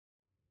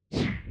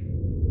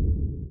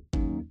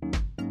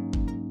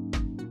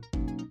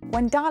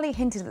When Dali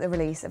hinted at the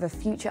release of a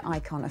future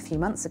icon a few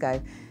months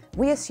ago,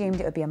 we assumed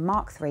it would be a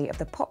Mark III of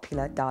the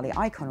popular Dali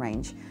icon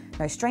range,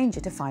 no stranger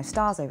to 5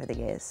 stars over the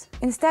years.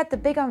 Instead, the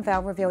big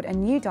unveil revealed a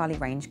new Dali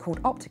range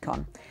called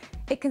Opticon.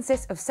 It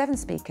consists of 7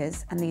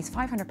 speakers, and these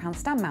 £500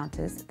 stand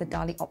mounters, the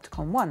Dali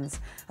Opticon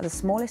ones, are the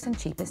smallest and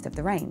cheapest of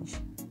the range.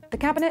 The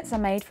cabinets are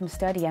made from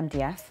sturdy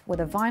MDF, with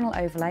a vinyl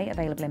overlay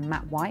available in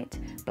matte white,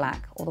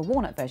 black, or the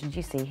walnut versions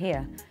you see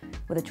here,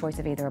 with a choice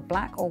of either a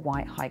black or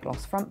white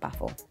high-gloss front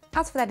baffle.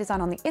 As for their design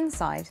on the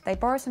inside, they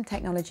borrow some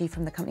technology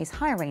from the company's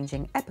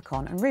higher-ranging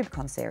Epicon and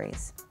Rubicon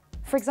series.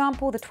 For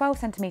example, the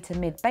 12cm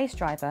mid-bass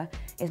driver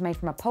is made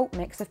from a pulp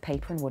mix of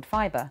paper and wood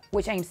fibre,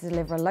 which aims to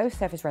deliver a low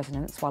surface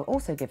resonance while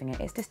also giving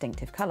it its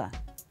distinctive colour.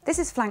 This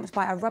is flanked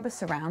by a rubber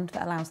surround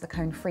that allows the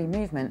cone free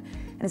movement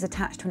and is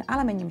attached to an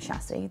aluminium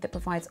chassis that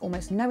provides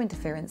almost no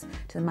interference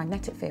to the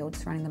magnetic field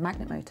surrounding the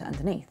magnet motor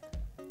underneath.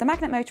 The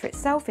magnet motor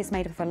itself is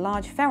made up of a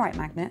large ferrite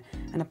magnet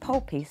and a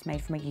pole piece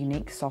made from a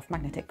unique soft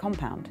magnetic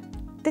compound.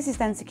 This is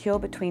then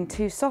secured between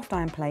 2 soft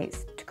iron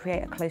plates to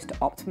create a close to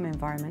optimum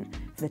environment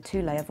for the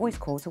 2-layer voice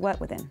coil to work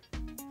within.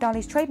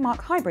 Dali's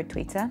trademark hybrid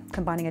tweeter,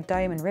 combining a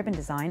dome and ribbon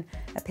design,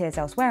 appears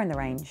elsewhere in the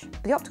range.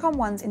 The Opticon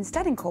ones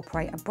instead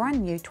incorporate a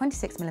brand new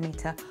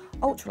 26mm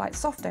ultralight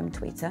soft dome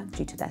tweeter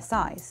due to their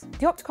size.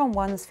 The Opticon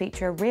ones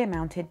feature a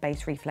rear-mounted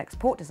bass reflex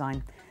port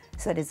design,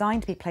 so they're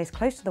designed to be placed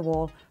close to the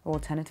wall or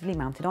alternatively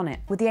mounted on it,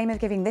 with the aim of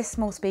giving this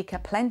small speaker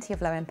plenty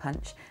of low-end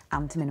punch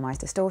and to minimise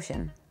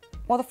distortion.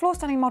 While the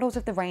floor-standing models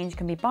of the range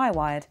can be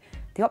bi-wired,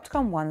 the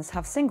Opticon ones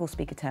have single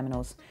speaker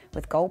terminals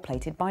with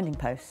gold-plated binding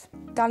posts.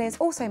 Dali has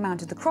also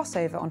mounted the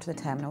crossover onto the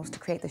terminals to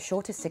create the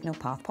shortest signal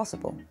path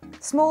possible.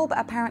 Small but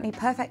apparently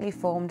perfectly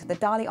formed, the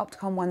Dali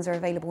Opticon ones are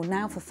available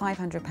now for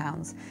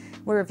 £500.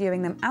 We're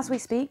reviewing them as we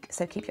speak,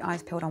 so keep your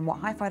eyes peeled on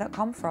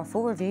whathifi.com for our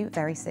full review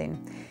very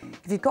soon.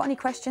 If you've got any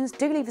questions,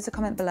 do leave us a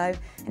comment below,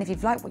 and if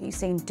you've liked what you've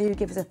seen, do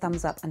give us a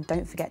thumbs up and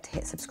don't forget to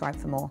hit subscribe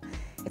for more.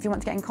 If you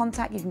want to get in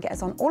contact, you can get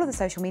us on all of the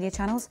social media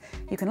channels.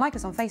 You can like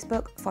us on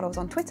Facebook, follow us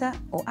on Twitter,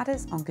 or add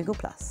us on Google+.